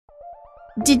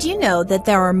Did you know that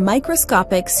there are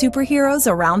microscopic superheroes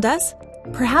around us?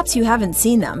 Perhaps you haven't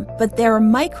seen them, but there are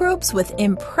microbes with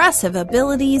impressive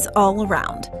abilities all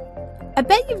around. I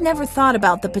bet you've never thought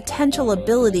about the potential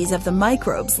abilities of the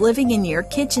microbes living in your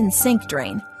kitchen sink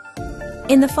drain.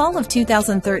 In the fall of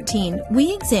 2013,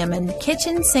 we examined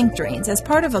kitchen sink drains as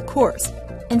part of a course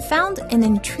and found an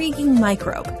intriguing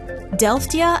microbe,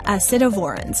 Delftia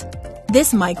acidovorans.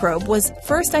 This microbe was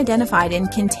first identified in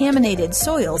contaminated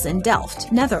soils in Delft,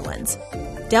 Netherlands.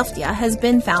 Delftia has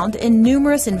been found in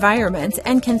numerous environments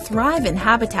and can thrive in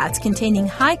habitats containing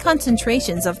high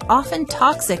concentrations of often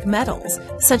toxic metals,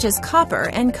 such as copper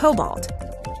and cobalt.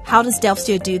 How does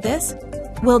Delftia do this?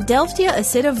 Well, Delftia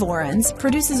acidovorans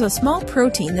produces a small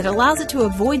protein that allows it to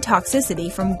avoid toxicity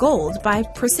from gold by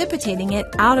precipitating it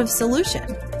out of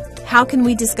solution. How can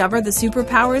we discover the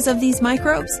superpowers of these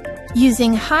microbes?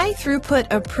 Using high-throughput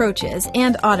approaches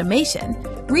and automation,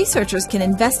 researchers can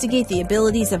investigate the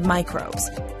abilities of microbes.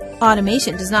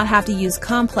 Automation does not have to use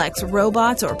complex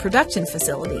robots or production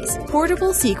facilities.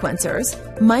 Portable sequencers,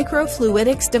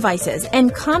 microfluidics devices,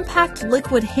 and compact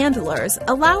liquid handlers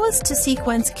allow us to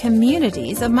sequence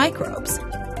communities of microbes.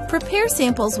 Prepare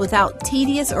samples without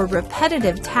tedious or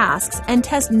repetitive tasks and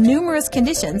test numerous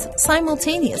conditions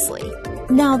simultaneously.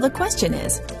 Now the question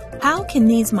is, how can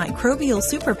these microbial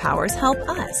superpowers help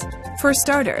us? For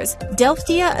starters,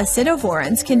 Delftia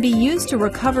acidovorans can be used to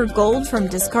recover gold from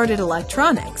discarded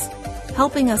electronics,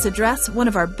 helping us address one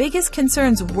of our biggest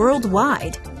concerns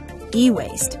worldwide,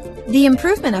 e-waste. The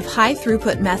improvement of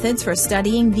high-throughput methods for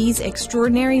studying these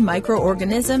extraordinary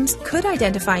microorganisms could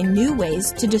identify new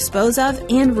ways to dispose of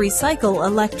and recycle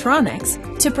electronics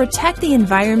to protect the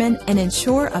environment and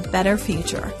ensure a better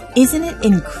future. Isn't it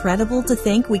incredible to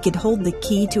think we could hold the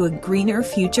key to a greener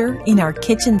future in our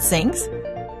kitchen sinks?